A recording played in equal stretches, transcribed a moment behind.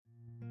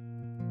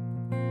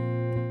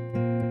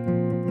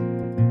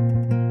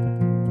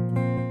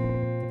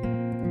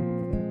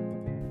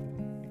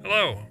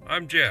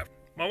I'm Jeff.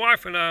 My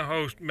wife and I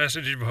host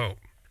Message of Hope.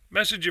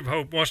 Message of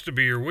Hope wants to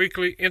be your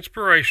weekly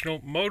inspirational,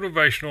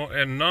 motivational,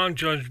 and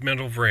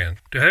non-judgmental friend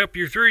to help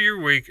you through your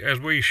week as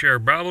we share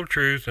Bible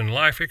truth and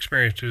life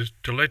experiences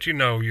to let you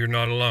know you're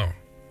not alone.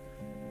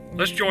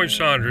 Let's join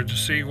Sandra to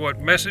see what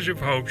message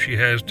of hope she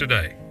has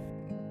today.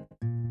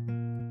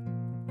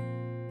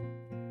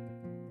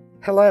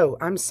 Hello,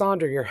 I'm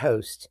Sandra, your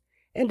host,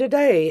 and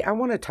today I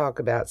want to talk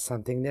about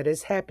something that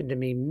has happened to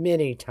me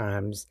many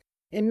times,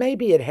 and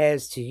maybe it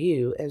has to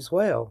you as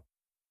well.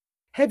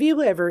 Have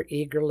you ever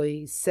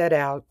eagerly set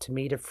out to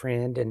meet a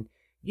friend and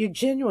you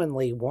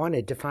genuinely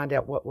wanted to find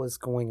out what was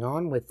going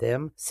on with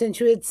them since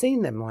you had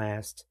seen them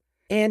last,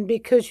 and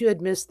because you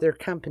had missed their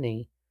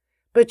company,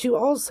 but you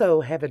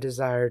also have a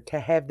desire to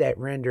have that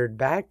rendered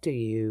back to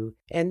you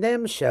and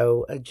them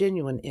show a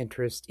genuine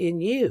interest in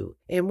you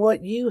and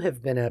what you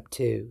have been up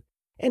to,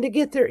 and to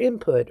get their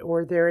input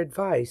or their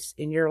advice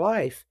in your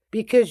life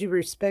because you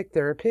respect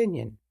their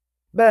opinion.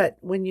 But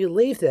when you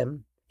leave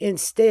them,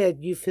 instead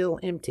you feel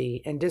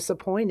empty and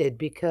disappointed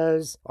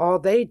because all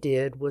they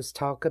did was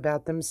talk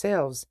about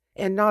themselves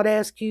and not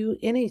ask you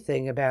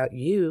anything about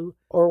you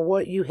or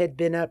what you had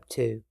been up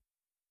to.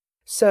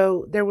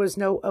 So there was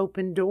no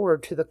open door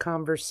to the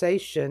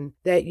conversation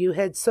that you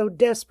had so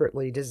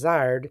desperately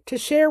desired to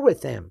share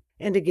with them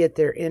and to get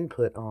their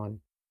input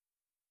on.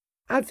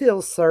 I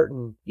feel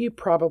certain you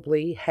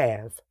probably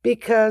have,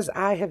 because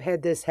I have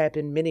had this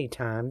happen many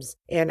times,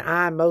 and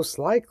I most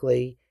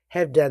likely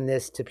have done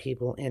this to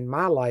people in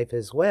my life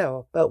as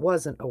well, but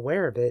wasn't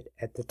aware of it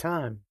at the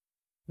time.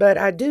 But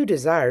I do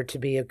desire to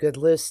be a good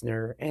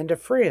listener and a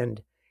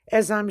friend,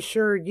 as I'm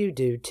sure you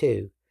do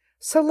too.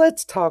 So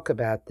let's talk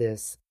about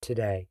this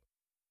today.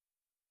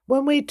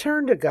 When we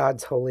turn to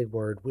God's holy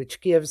word,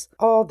 which gives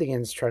all the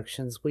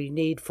instructions we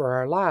need for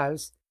our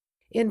lives,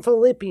 in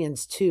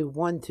Philippians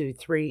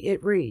 2:1-3,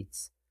 it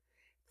reads,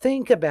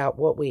 "Think about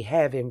what we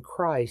have in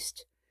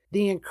Christ,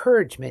 the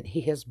encouragement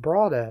He has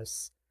brought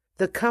us,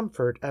 the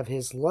comfort of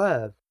His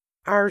love,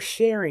 our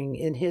sharing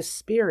in His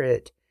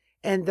Spirit,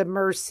 and the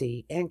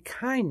mercy and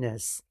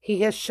kindness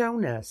He has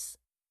shown us.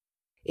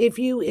 If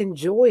you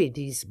enjoy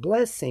these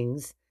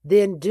blessings,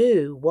 then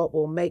do what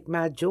will make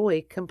my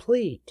joy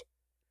complete.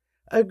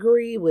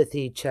 Agree with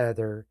each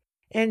other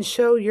and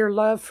show your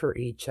love for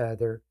each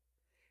other.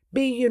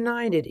 Be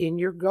united in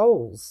your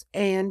goals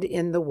and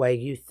in the way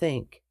you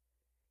think.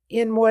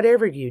 In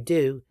whatever you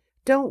do,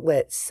 don't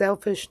let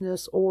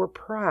selfishness or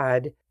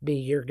pride be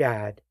your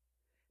guide.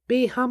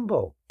 Be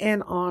humble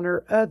and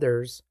honor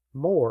others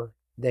more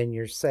than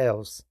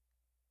yourselves."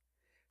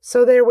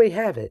 So there we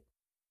have it.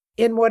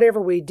 In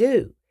whatever we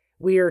do,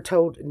 we are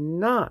told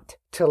not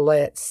to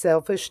let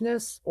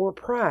selfishness or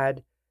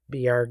pride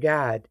be our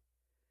guide.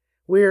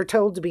 We are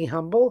told to be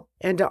humble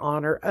and to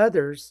honor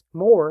others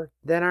more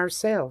than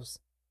ourselves.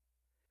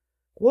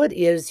 What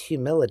is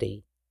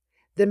humility?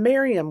 The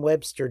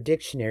Merriam-Webster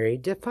Dictionary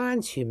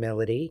defines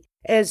humility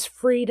as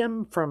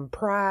freedom from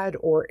pride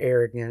or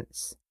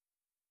arrogance.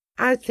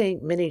 I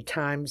think many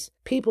times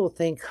people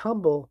think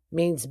humble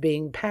means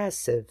being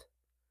passive.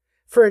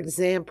 For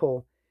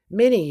example,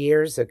 many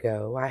years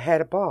ago, I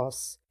had a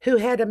boss who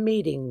had a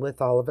meeting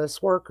with all of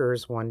us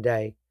workers one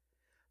day.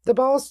 The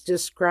boss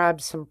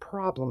described some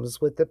problems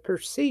with the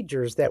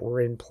procedures that were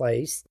in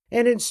place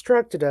and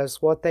instructed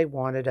us what they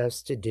wanted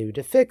us to do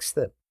to fix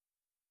them.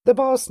 The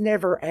boss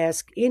never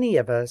asked any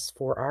of us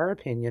for our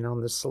opinion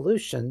on the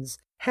solutions.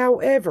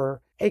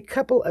 However, a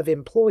couple of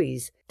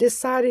employees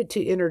decided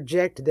to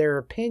interject their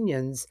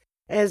opinions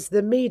as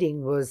the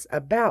meeting was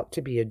about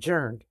to be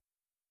adjourned.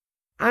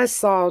 I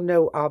saw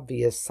no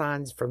obvious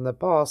signs from the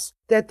boss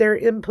that their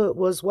input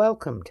was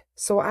welcomed,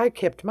 so I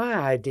kept my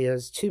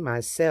ideas to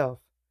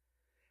myself.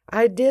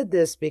 I did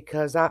this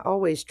because I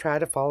always try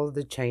to follow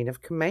the chain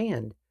of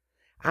command.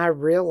 I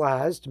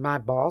realized my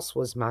boss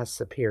was my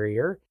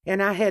superior,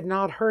 and I had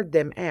not heard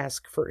them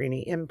ask for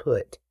any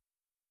input.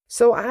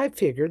 So I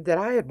figured that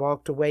I had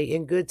walked away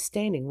in good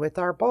standing with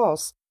our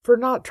boss for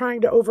not trying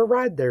to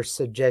override their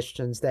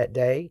suggestions that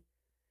day.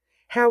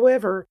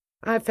 However,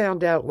 I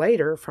found out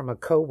later from a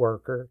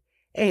coworker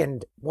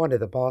and one of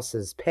the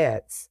boss's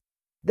pets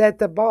that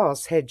the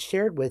boss had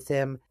shared with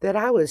them that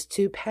I was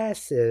too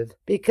passive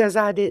because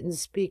I didn't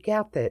speak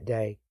out that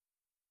day.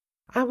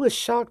 I was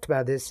shocked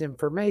by this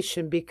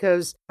information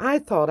because I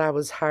thought I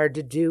was hired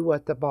to do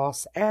what the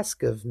boss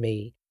asked of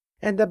me,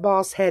 and the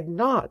boss had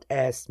not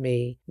asked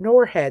me,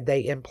 nor had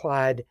they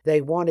implied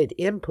they wanted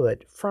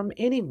input from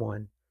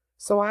anyone,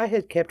 so I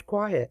had kept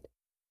quiet.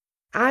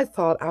 I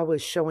thought I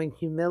was showing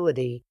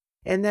humility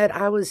and that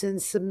I was in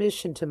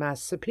submission to my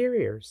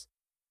superiors,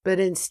 but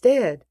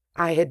instead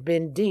I had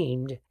been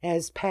deemed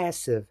as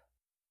passive.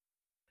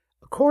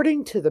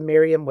 According to the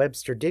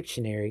Merriam-Webster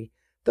Dictionary,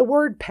 the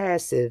word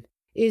passive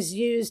is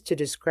used to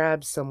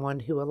describe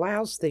someone who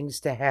allows things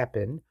to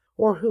happen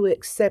or who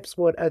accepts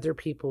what other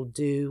people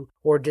do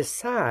or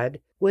decide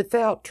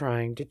without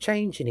trying to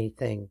change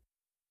anything.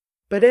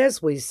 But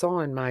as we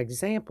saw in my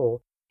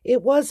example,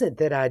 it wasn't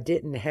that I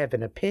didn't have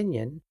an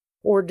opinion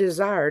or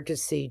desire to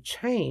see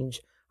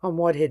change on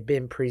what had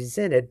been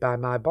presented by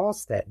my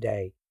boss that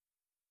day.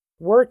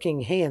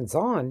 Working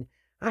hands-on,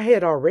 I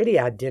had already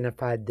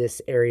identified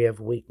this area of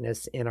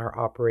weakness in our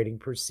operating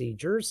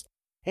procedures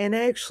and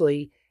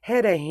actually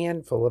had a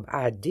handful of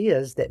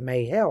ideas that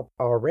may help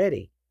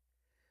already.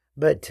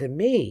 But to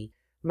me,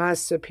 my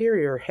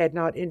superior had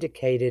not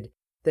indicated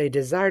they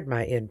desired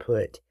my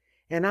input,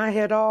 and I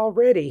had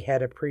already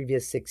had a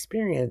previous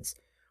experience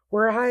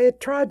where I had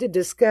tried to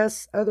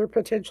discuss other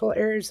potential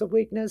areas of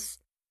weakness,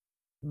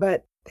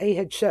 but they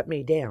had shut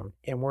me down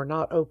and were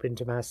not open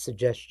to my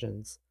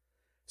suggestions.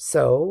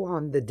 So,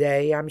 on the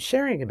day I'm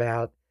sharing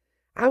about,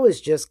 I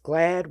was just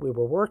glad we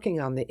were working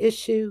on the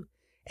issue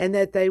and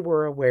that they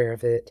were aware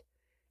of it,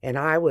 and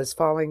I was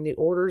following the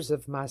orders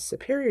of my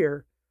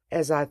superior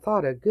as I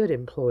thought a good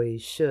employee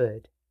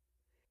should.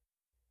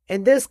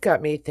 And this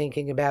got me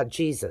thinking about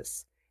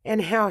Jesus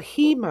and how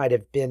he might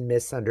have been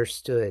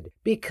misunderstood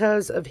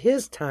because of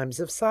his times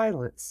of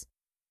silence,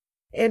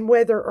 and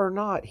whether or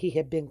not he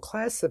had been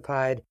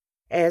classified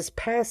as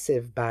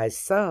passive by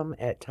some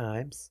at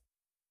times.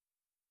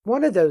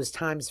 One of those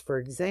times, for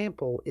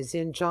example, is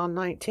in John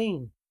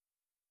 19,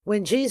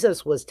 when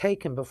Jesus was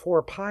taken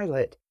before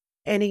Pilate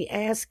and he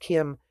asked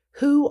him,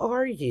 "Who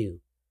are you?"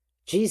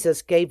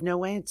 Jesus gave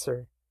no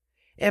answer.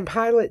 And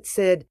Pilate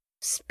said,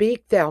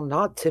 "Speak thou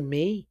not to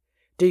me?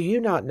 Do you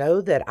not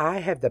know that I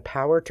have the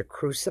power to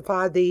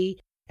crucify thee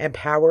and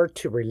power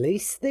to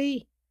release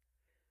thee?"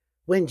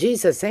 When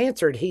Jesus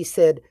answered, he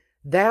said,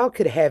 "Thou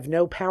could have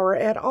no power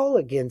at all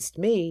against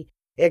me,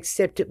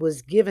 except it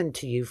was given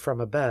to you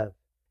from above.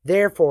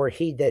 Therefore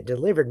he that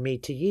delivered me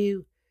to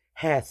you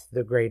hath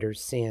the greater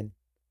sin."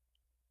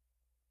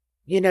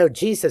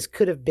 Jesus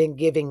could have been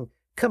giving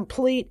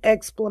complete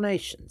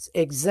explanations,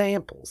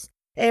 examples,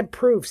 and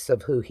proofs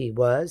of who he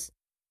was.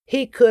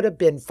 He could have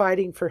been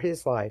fighting for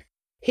his life.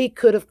 He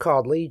could have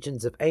called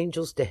legions of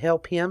angels to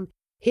help him.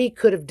 He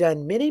could have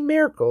done many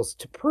miracles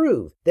to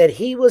prove that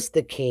he was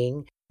the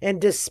king and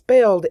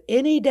dispelled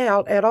any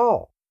doubt at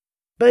all.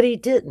 But he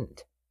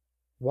didn't.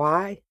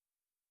 Why?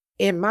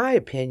 In my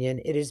opinion,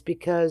 it is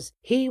because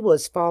he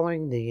was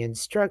following the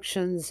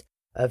instructions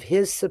of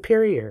his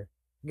superior,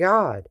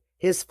 God,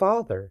 his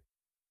Father.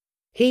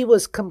 He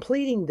was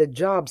completing the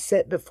job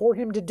set before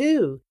him to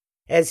do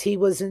as he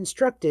was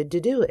instructed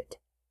to do it.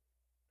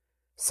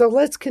 So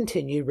let's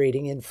continue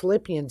reading in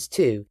Philippians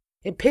 2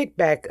 and pick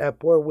back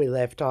up where we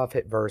left off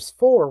at verse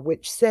 4,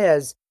 which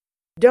says,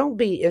 "Don't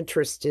be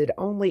interested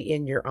only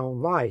in your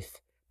own life,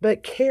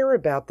 but care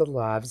about the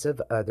lives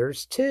of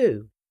others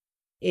too.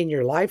 In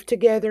your life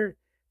together,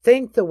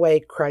 think the way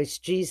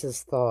Christ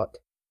Jesus thought.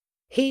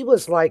 He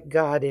was like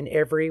God in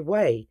every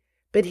way,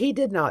 but he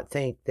did not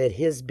think that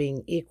his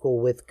being equal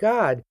with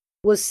God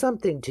was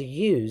something to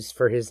use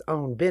for his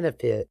own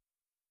benefit.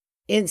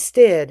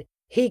 Instead,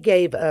 he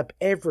gave up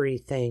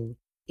everything,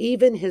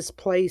 even his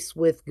place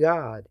with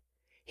God.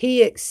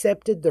 He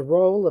accepted the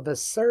role of a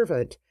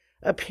servant,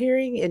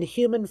 appearing in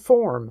human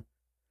form.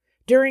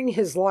 During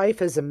his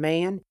life as a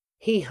man,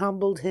 he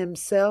humbled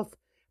himself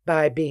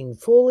by being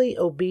fully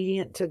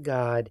obedient to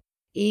God,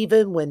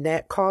 even when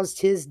that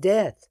caused his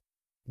death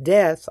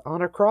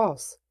on a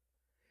cross.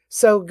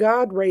 So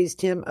God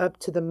raised him up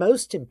to the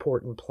most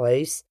important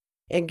place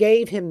and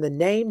gave him the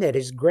name that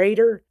is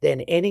greater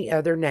than any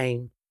other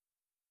name.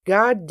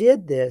 God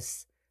did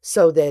this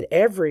so that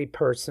every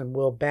person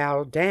will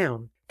bow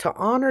down to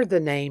honor the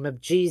name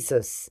of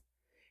Jesus.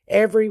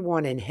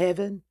 Everyone in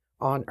heaven,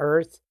 on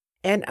earth,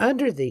 and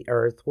under the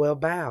earth will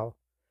bow.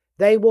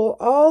 They will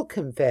all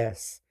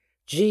confess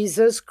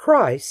Jesus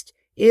Christ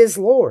is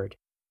Lord,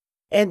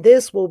 and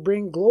this will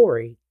bring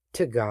glory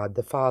to God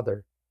the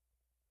Father.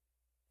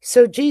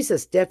 So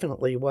Jesus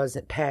definitely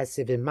wasn't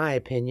passive, in my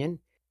opinion.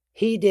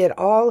 He did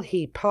all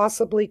he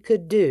possibly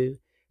could do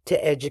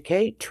to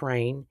educate,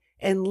 train,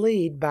 and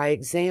lead by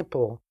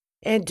example,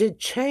 and to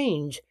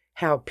change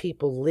how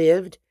people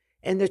lived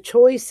and the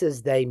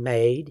choices they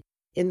made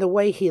in the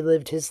way he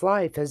lived his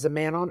life as a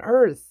man on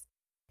earth,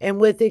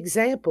 and with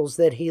examples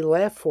that he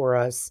left for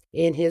us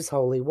in his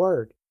holy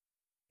word.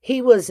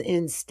 He was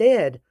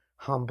instead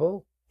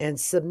humble and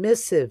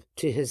submissive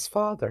to his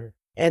Father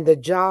and the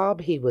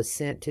job he was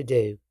sent to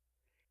do.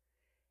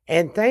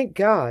 And thank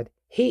God,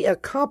 he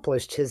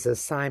accomplished his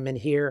assignment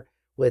here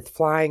with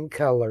flying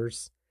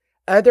colors.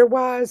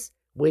 Otherwise,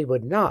 we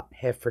would not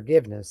have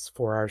forgiveness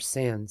for our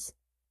sins.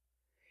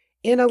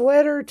 In a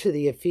letter to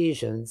the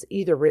Ephesians,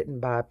 either written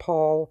by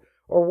Paul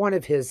or one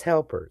of his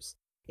helpers,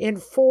 in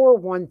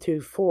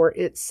 4:1-4,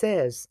 it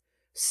says,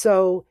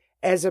 "So,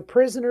 as a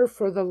prisoner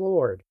for the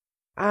Lord,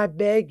 I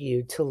beg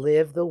you to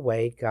live the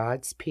way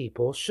God's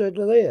people should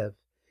live,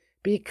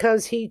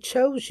 because he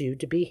chose you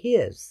to be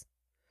his.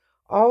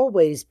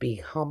 Always be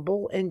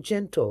humble and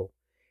gentle.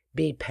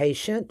 Be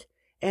patient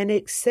and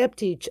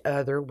accept each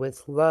other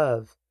with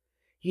love.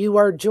 You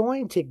are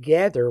joined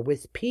together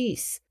with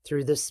peace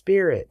through the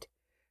Spirit.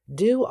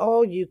 Do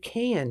all you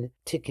can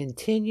to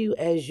continue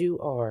as you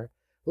are,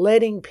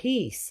 letting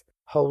peace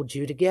hold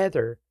you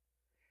together.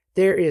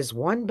 There is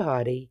one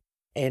body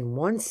and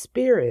one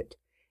Spirit,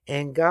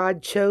 and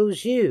God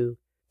chose you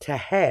to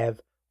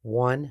have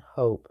one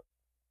hope.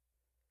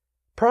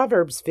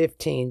 Proverbs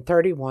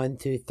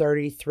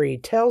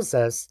 15:31-33 tells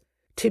us,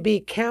 to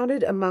be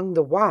counted among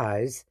the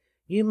wise,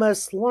 you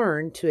must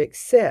learn to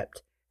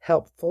accept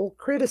helpful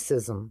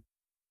criticism.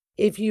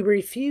 If you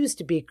refuse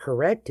to be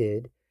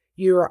corrected,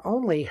 you are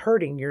only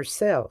hurting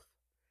yourself.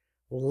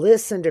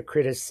 Listen to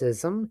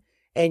criticism,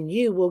 and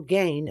you will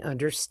gain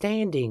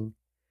understanding.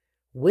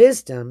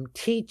 Wisdom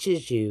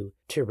teaches you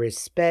to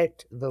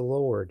respect the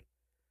Lord.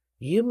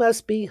 You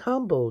must be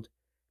humbled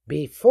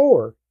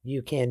before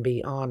you can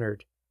be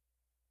honored.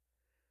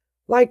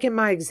 Like in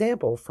my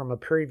example from a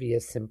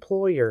previous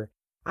employer,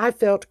 I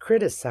felt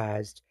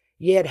criticized,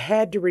 yet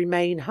had to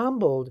remain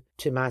humbled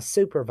to my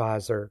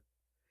supervisor.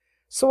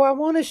 So I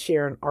want to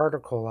share an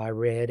article I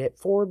read at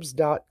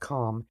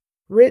Forbes.com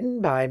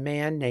written by a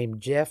man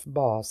named Jeff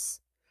Boss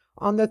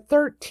on the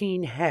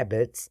 13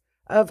 habits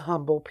of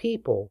humble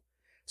people,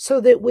 so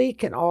that we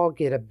can all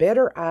get a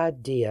better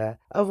idea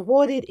of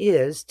what it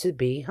is to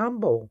be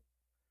humble.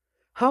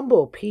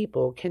 Humble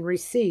people can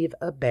receive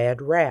a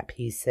bad rap,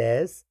 he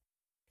says.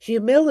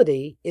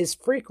 Humility is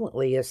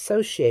frequently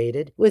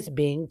associated with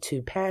being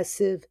too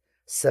passive,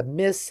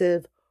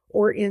 submissive,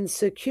 or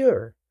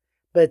insecure,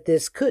 but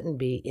this couldn't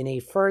be any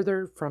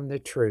further from the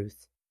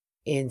truth.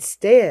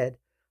 Instead,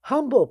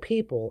 humble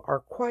people are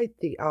quite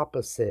the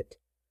opposite.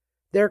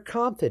 They're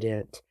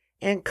confident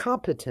and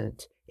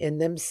competent in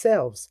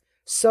themselves,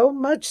 so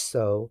much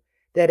so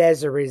that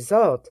as a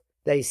result,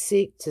 they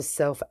seek to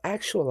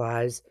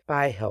self-actualize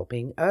by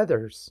helping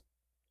others.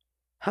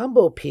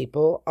 Humble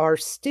people are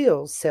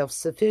still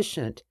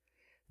self-sufficient.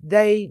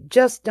 They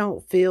just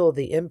don't feel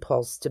the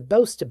impulse to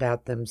boast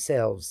about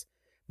themselves,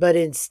 but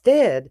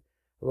instead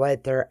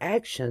let their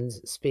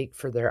actions speak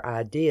for their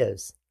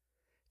ideas.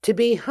 To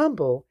be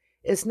humble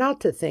is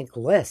not to think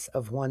less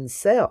of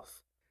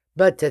oneself,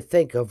 but to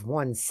think of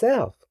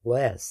oneself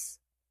less.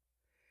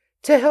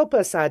 To help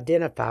us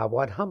identify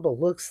what humble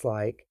looks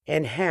like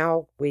and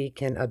how we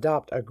can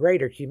adopt a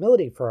greater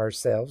humility for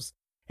ourselves,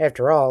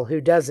 after all,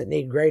 who doesn't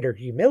need greater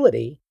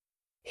humility?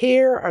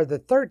 Here are the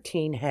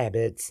 13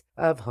 habits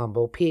of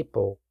humble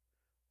people.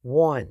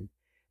 1.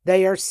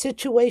 They are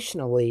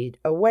situationally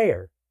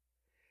aware.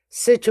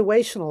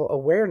 Situational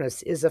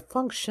awareness is a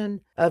function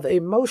of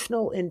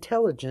emotional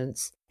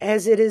intelligence,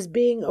 as it is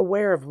being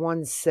aware of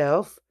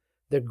oneself,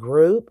 the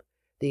group,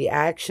 the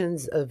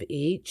actions of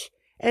each,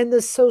 and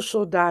the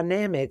social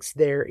dynamics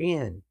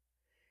therein.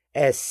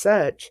 As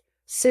such,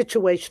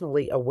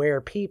 situationally aware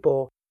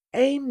people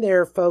aim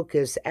their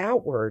focus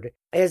outward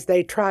as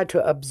they try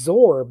to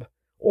absorb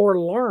or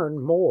learn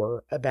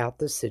more about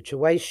the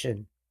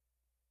situation.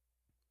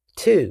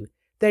 2.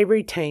 They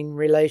retain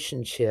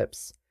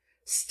relationships.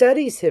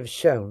 Studies have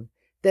shown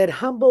that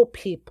humble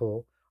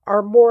people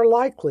are more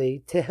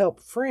likely to help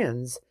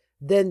friends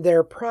than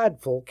their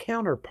prideful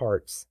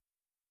counterparts.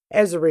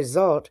 As a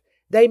result,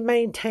 they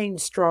maintain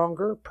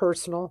stronger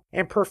personal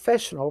and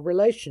professional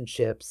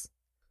relationships.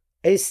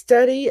 A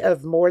study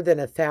of more than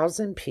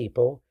 1,000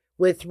 people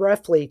with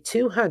roughly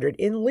 200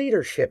 in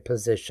leadership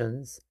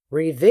positions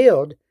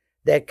revealed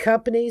that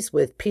companies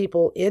with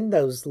people in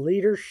those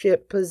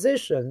leadership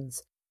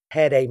positions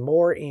had a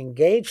more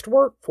engaged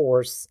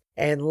workforce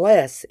and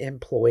less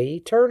employee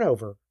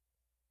turnover.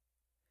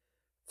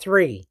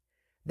 3.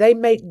 They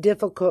make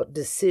difficult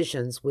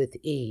decisions with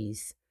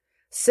ease.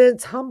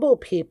 Since humble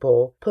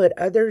people put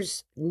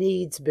others'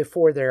 needs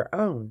before their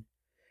own,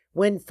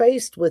 when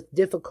faced with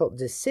difficult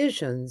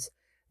decisions,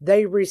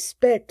 they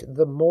respect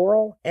the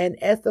moral and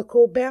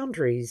ethical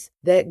boundaries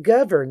that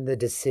govern the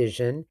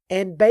decision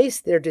and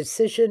base their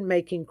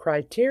decision-making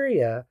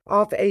criteria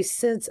off a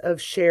sense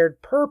of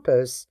shared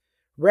purpose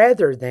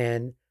rather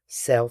than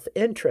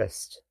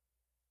self-interest.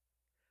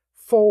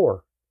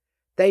 4.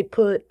 They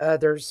put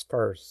others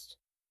first.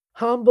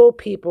 Humble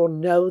people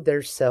know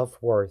their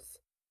self-worth.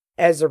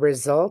 As a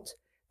result,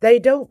 they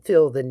don't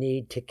feel the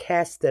need to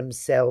cast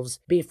themselves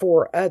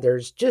before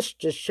others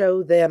just to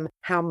show them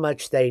how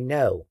much they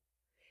know.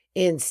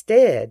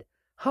 Instead,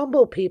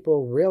 humble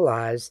people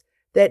realize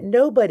that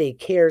nobody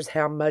cares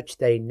how much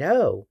they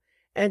know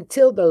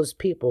until those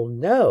people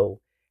know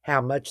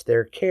how much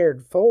they're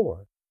cared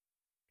for.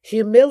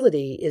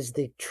 Humility is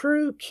the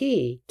true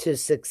key to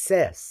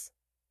success.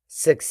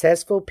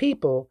 Successful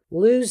people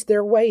lose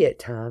their way at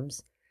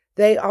times.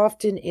 They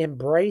often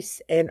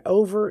embrace and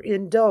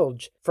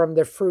overindulge from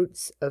the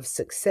fruits of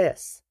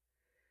success.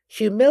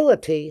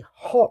 Humility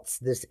halts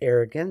this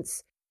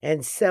arrogance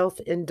and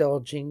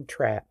self-indulging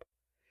trap.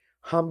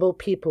 Humble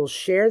people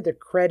share the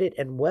credit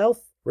and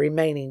wealth,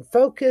 remaining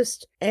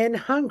focused and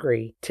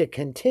hungry to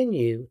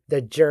continue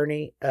the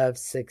journey of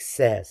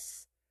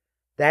success.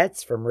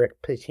 That's from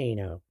Rick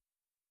Pitino.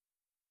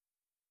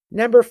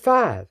 Number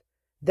 5,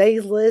 they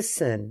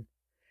listen.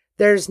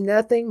 There's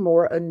nothing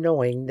more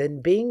annoying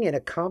than being in a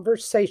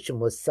conversation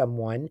with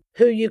someone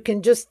who you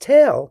can just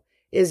tell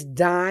is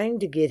dying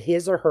to get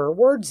his or her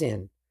words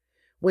in.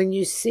 When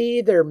you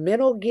see their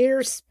mental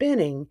gears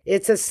spinning,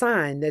 it's a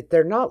sign that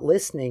they're not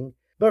listening,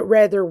 but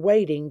rather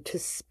waiting to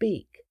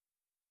speak.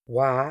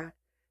 Why?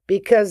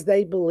 Because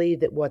they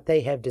believe that what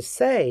they have to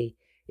say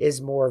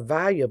is more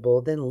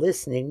valuable than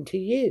listening to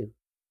you.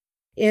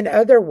 In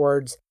other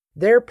words,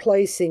 they're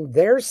placing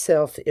their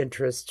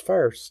self-interest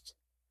first.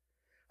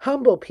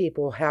 Humble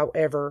people,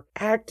 however,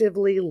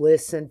 actively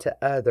listen to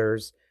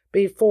others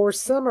before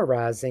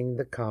summarizing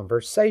the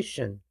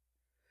conversation.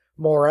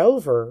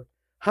 Moreover,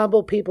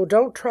 humble people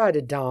don't try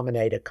to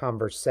dominate a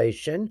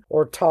conversation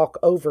or talk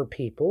over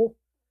people.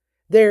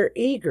 They're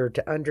eager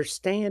to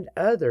understand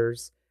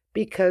others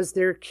because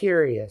they're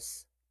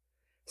curious.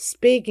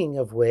 Speaking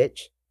of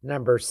which,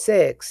 number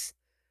 6,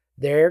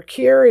 they're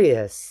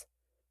curious.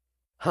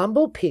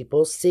 Humble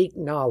people seek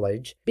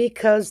knowledge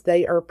because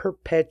they are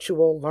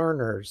perpetual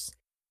learners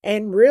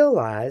and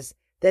realize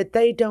that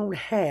they don't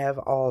have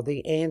all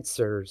the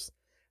answers.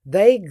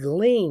 They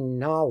glean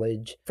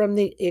knowledge from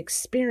the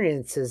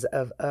experiences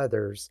of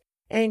others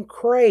and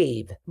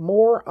crave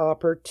more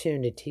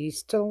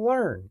opportunities to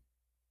learn.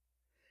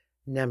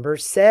 Number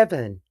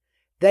 7,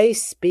 they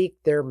speak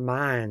their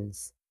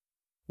minds.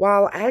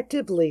 While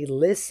actively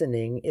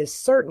listening is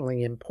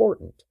certainly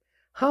important,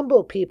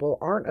 humble people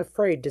aren't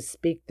afraid to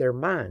speak their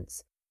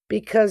minds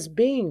because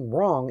being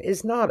wrong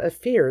is not a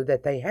fear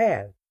that they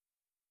have.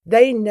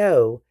 They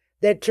know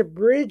that to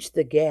bridge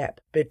the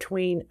gap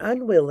between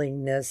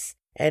unwillingness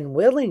and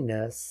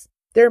willingness,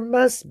 there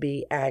must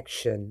be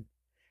action.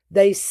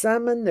 They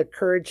summon the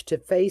courage to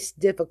face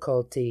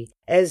difficulty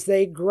as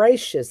they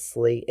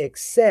graciously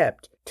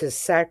accept to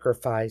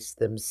sacrifice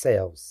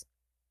themselves.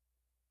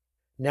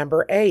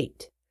 Number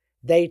 8,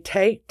 they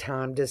take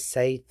time to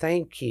say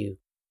thank you.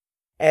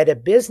 At a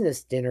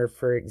business dinner,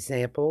 for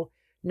example,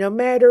 no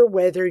matter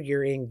whether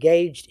you're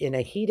engaged in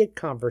a heated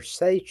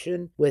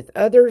conversation with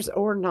others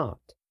or not,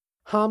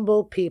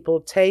 humble people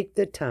take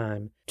the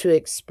time to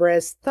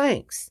express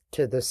thanks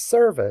to the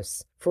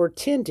service for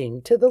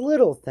tending to the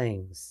little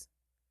things.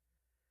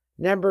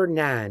 Number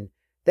 9,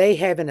 they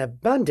have an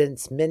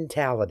abundance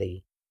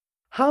mentality.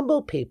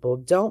 Humble people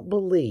don't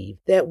believe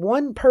that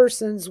one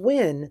person's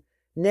win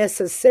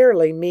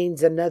necessarily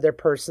means another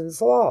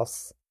person's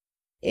loss.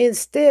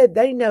 Instead,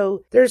 they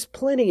know there's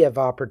plenty of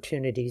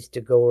opportunities to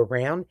go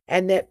around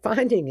and that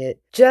finding it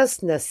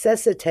just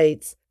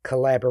necessitates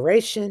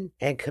collaboration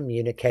and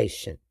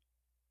communication.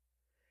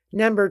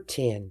 Number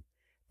 10,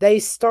 they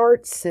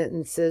start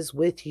sentences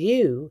with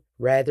you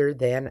rather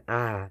than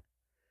I.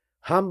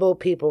 Humble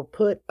people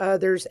put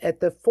others at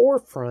the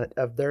forefront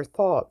of their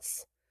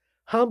thoughts.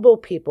 Humble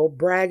people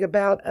brag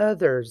about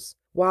others,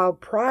 while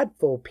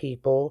prideful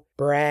people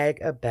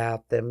brag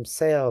about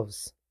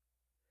themselves.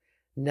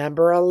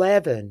 Number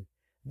 11,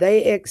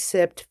 they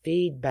accept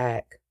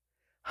feedback.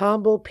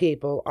 Humble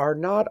people are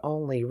not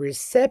only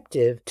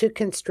receptive to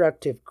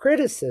constructive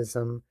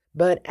criticism,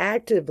 but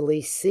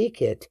actively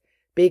seek it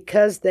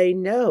because they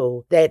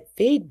know that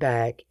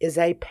feedback is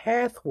a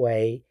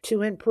pathway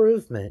to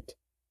improvement.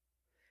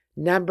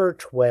 Number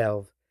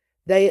 12,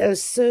 they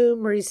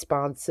assume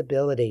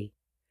responsibility.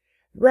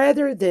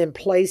 Rather than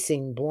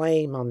placing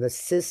blame on the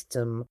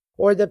system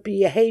or the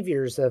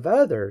behaviors of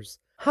others,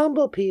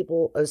 humble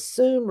people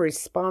assume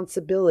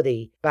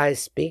responsibility by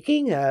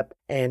speaking up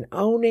and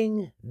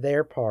owning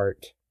their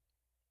part.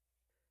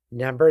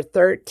 Number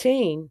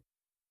 13,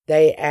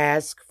 they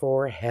ask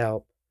for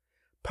help.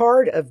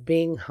 Part of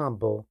being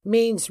humble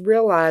means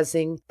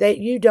realizing that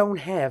you don't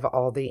have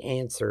all the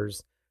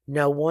answers.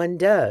 No one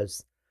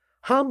does.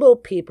 Humble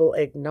people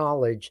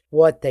acknowledge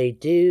what they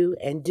do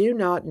and do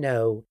not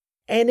know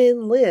and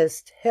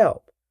enlist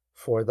help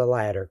for the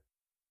latter.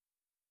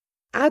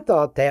 I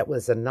thought that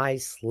was a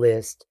nice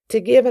list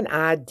to give an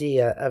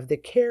idea of the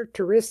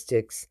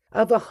characteristics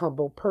of a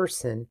humble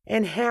person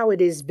and how it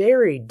is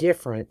very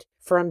different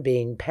from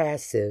being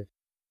passive.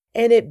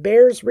 And it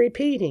bears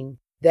repeating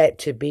that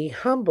to be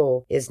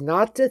humble is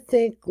not to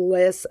think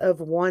less of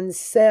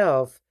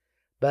oneself,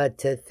 but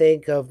to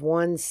think of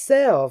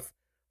oneself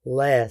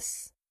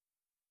less.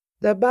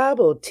 The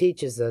Bible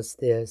teaches us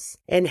this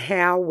and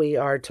how we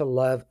are to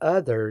love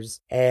others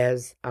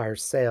as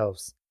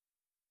ourselves.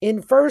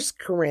 In 1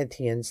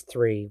 Corinthians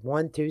 3,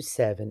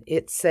 1-7,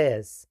 it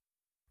says,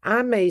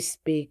 I may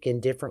speak in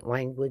different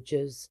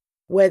languages,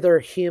 whether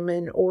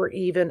human or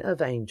even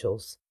of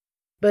angels,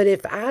 but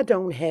if I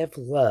don't have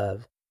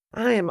love,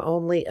 I am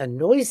only a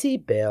noisy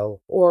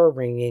bell or a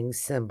ringing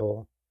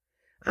cymbal.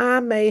 I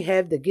may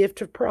have the gift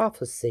of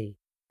prophecy.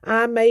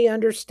 I may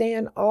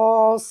understand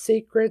all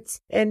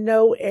secrets and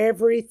know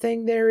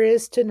everything there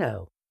is to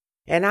know,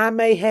 and I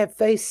may have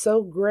faith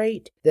so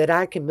great that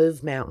I can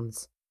move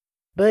mountains.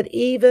 But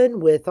even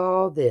with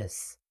all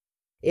this,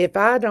 if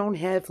I don't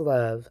have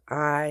love,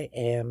 I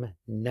am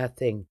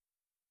nothing.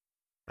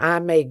 I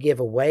may give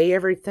away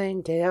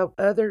everything to help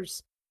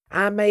others.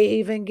 I may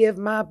even give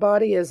my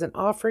body as an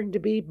offering to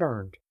be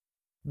burned.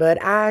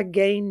 But I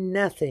gain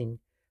nothing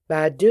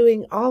by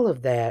doing all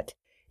of that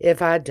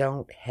if I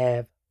don't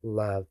have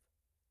love.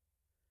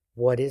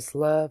 What is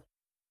love?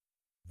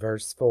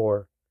 Verse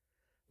 4.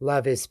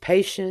 Love is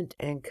patient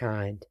and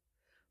kind.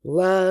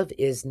 Love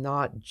is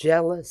not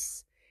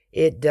jealous.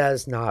 It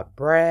does not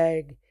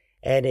brag,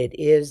 and it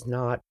is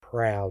not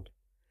proud.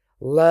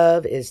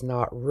 Love is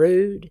not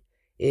rude.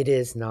 It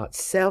is not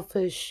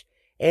selfish,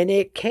 and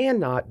it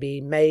cannot be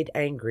made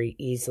angry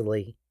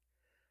easily.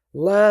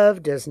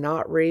 Love does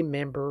not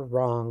remember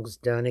wrongs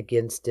done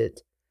against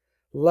it.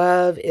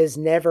 Love is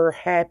never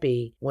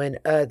happy when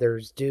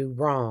others do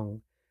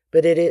wrong,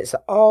 but it is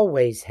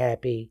always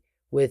happy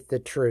with the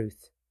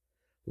truth.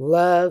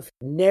 Love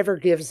never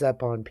gives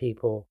up on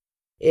people.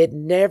 It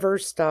never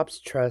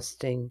stops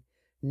trusting,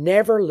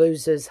 never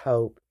loses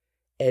hope,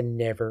 and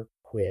never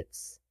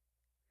quits.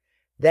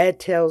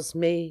 That tells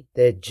me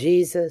that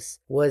Jesus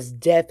was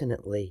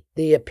definitely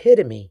the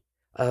epitome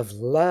of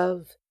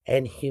love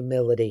and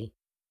humility.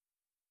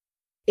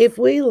 If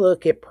we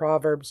look at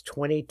Proverbs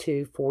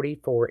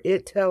 22:44,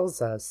 it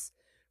tells us,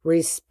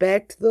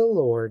 "Respect the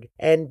Lord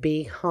and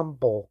be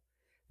humble.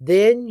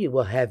 Then you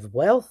will have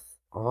wealth,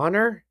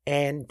 honor,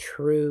 and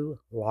true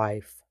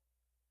life."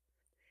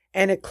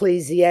 And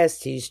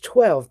Ecclesiastes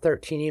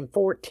 12:13 and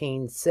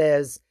 14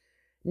 says,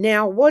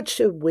 "Now what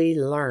should we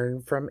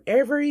learn from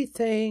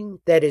everything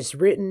that is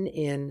written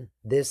in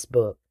this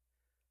book?"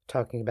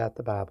 Talking about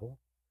the Bible.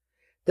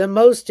 "The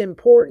most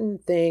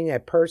important thing a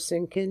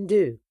person can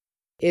do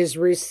is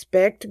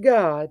respect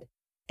God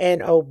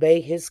and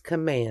obey His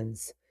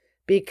commands,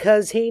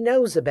 because He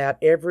knows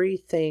about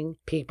everything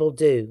people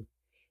do,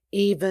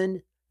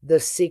 even the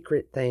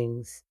secret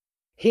things.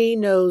 He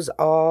knows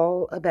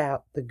all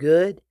about the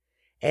good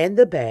and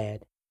the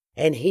bad,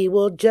 and He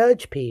will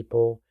judge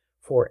people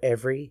for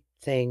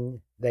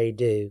everything they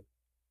do."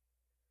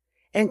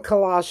 And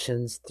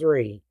Colossians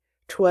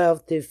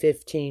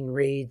 3:12-15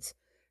 reads,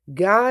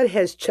 "God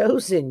has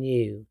chosen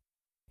you,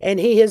 and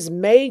He has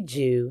made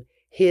you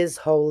His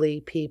holy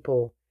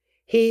people.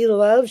 He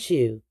loves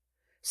you,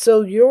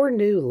 so your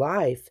new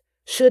life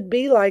should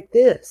be like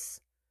this.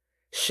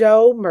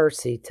 Show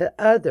mercy to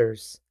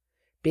others.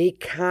 Be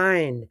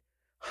kind,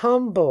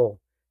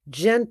 humble,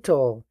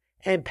 gentle,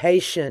 and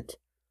patient.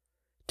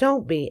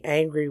 Don't be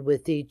angry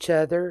with each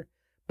other,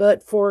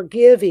 but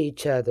forgive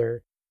each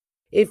other.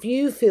 If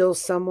you feel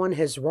someone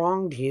has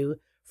wronged you,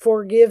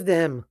 forgive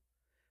them.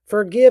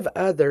 Forgive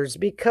others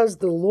because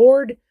the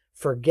Lord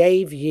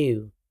forgave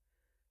you."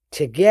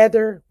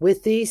 Together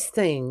with these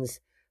things,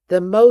 the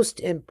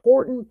most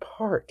important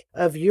part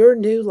of your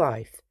new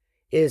life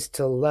is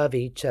to love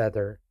each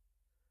other.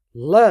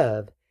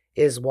 Love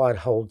is what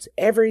holds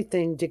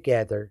everything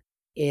together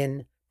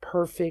in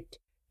perfect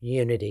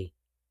unity.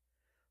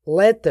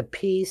 Let the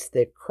peace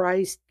that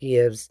Christ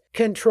gives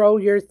control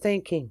your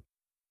thinking.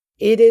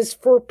 It is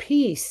for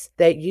peace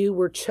that you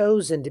were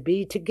chosen to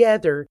be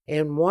together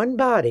in one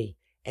body,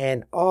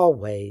 and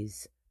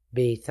always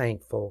be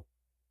thankful.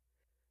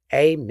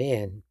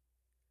 Amen.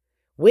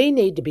 We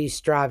need to be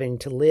striving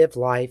to live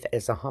life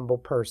as a humble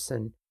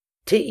person,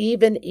 to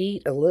even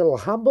eat a little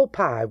humble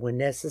pie when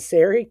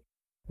necessary,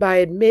 by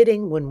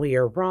admitting when we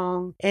are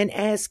wrong and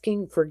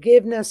asking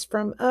forgiveness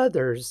from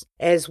others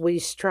as we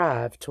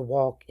strive to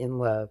walk in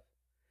love.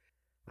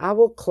 I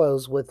will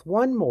close with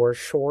one more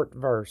short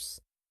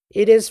verse.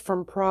 It is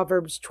from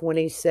Proverbs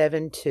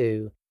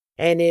 27:2,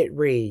 and it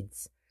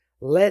reads,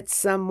 "Let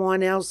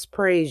someone else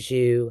praise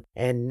you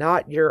and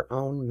not your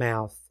own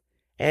mouth,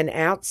 an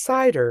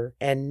outsider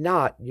and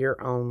not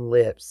your own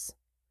lips."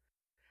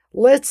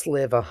 Let's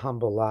live a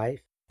humble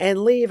life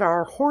and leave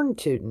our horn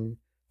tootin'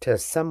 to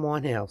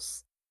someone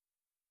else.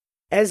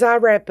 As I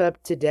wrap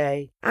up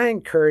today, I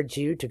encourage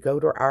you to go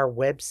to our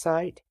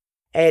website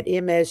at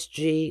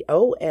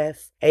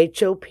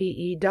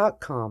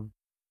msgofhope.com,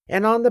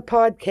 and on the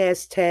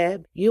podcast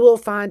tab, you will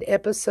find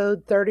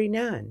episode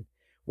 39,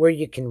 where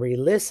you can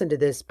re-listen to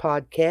this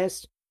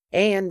podcast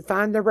and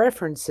find the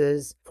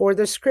references for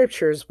the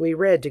scriptures we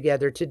read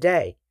together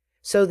today,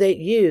 so that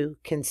you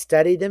can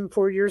study them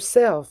for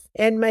yourself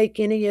and make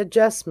any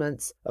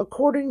adjustments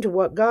according to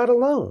what God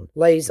alone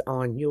lays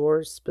on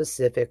your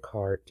specific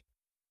heart.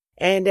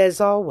 And as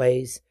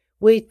always,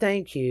 we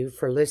thank you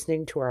for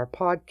listening to our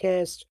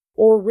podcast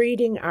or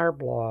reading our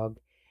blog,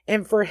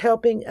 and for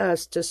helping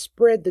us to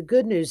spread the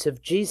good news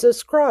of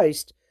Jesus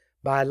Christ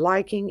by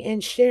liking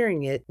and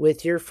sharing it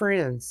with your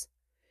friends.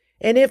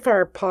 And if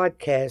our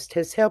podcast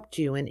has helped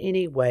you in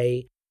any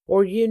way,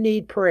 or you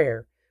need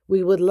prayer,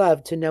 we would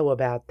love to know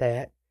about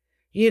that.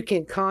 You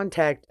can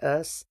contact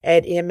us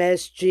at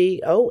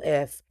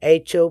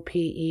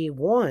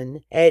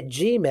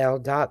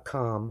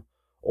msgofhope1@gmail.com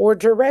or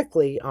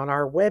directly on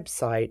our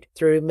website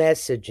through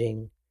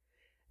messaging.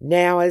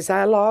 Now, as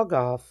I log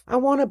off, I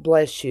want to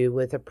bless you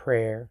with a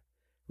prayer.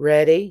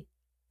 Ready?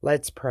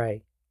 Let's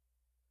pray.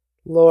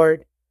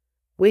 Lord,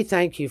 we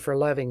thank you for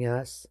loving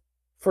us,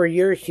 for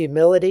your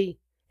humility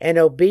and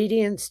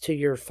obedience to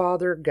your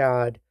Father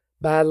God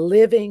by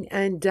living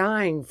and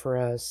dying for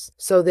us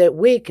so that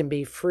we can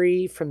be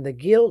free from the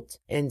guilt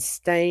and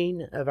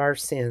stain of our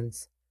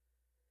sins.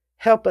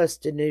 Help us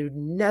to do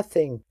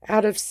nothing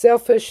out of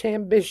selfish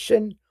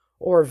ambition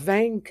or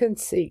vain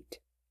conceit.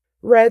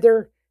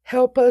 Rather,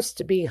 help us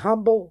to be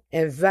humble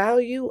and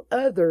value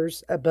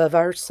others above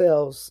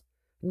ourselves,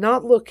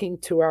 not looking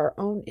to our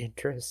own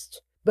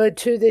interest, but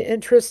to the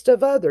interest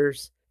of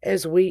others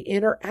as we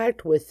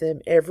interact with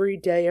them every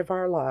day of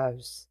our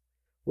lives.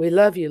 We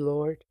love you,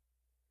 Lord.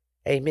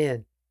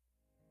 Amen.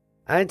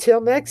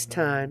 Until next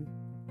time,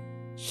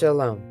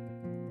 shalom.